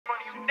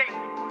Timing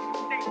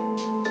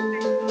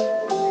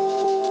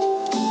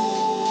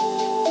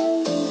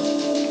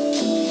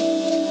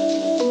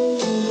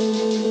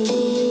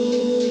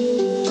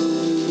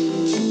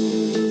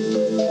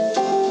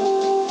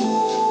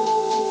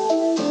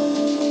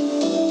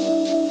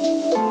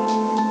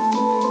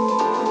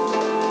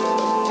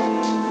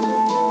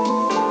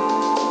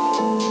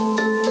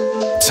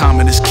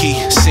is key.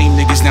 Same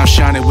niggas now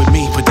shining with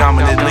me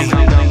predominantly.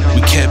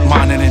 We kept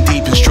mining and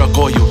deep and struck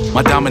oil.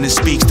 My dominance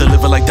speaks,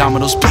 deliver like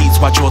Domino's Pete's.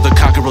 Watch all the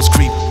cockerels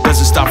creep.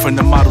 Doesn't stop from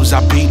the models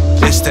I beat.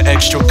 It's the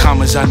extra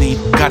commas I need.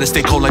 Gotta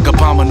stay cold like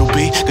abominable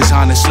B. Cause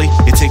honestly,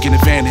 you're taking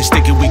advantage.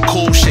 Thinking we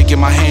cool, shaking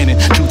my hand,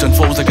 and truth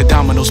unfolds like a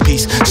domino's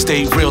piece.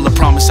 Stay real, a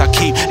promise I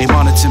keep. They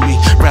monitor me.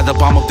 Rather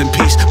bomb up than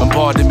peace.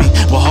 Bombarding me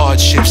with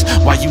hardships.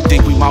 Why you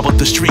think we mob up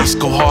the streets?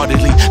 Go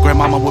heartedly.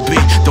 Grandmama would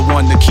be the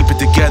one to keep it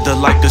together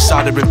like the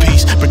soldering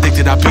piece.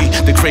 Predicted I'd be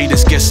the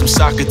greatest. Get some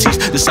Socrates.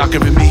 The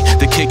soccer in me.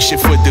 The kick shit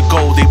for the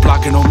goal. They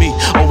blocking on me.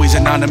 Always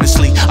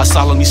anonymously. I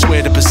solemnly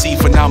swear to perceive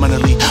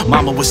phenomenally.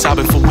 Mama was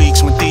sobbing for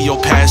weeks when Theo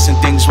passed and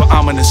things were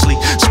ominously.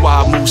 That's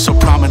why I move so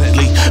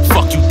prominently.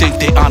 Fuck you think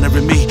they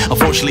honoring me?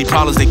 Unfortunately,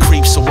 problems they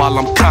creep. So while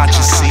I'm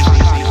conscious, see,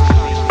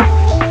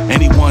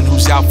 anyone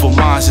who's out for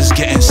mines is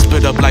getting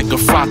split up like a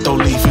Fronto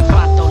leaving.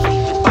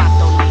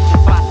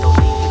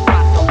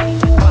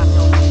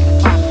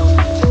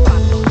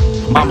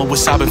 Mama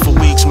was sobbing for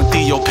weeks when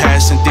Theo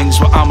passed and things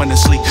were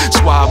ominously.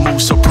 That's why I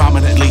move so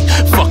prominently.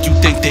 Fuck you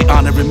think they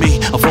honoring me?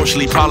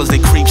 Unfortunately, problems they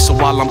creep. So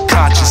while I'm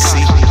conscious,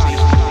 see,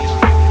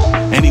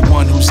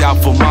 anyone who's out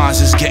for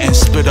mines is getting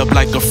split up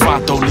like a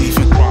Fronto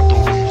leaving.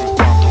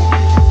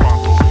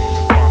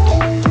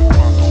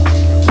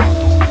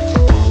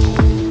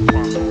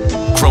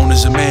 Grown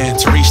as a man,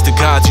 to reach the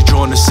gods you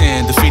draw in the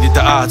sand. Defeated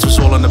the odds, was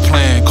all on the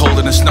plan.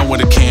 Colder than snow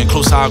in a can,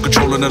 close high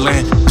controlling the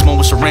land. This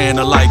moments ran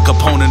alike,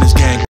 opponent is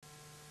gang.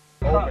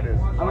 You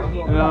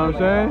know what I'm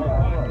saying? You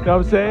know what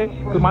I'm saying?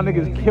 Cause my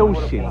niggas kill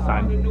shit,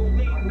 son.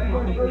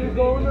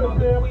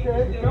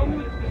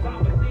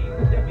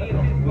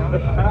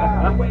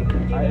 I'm ready.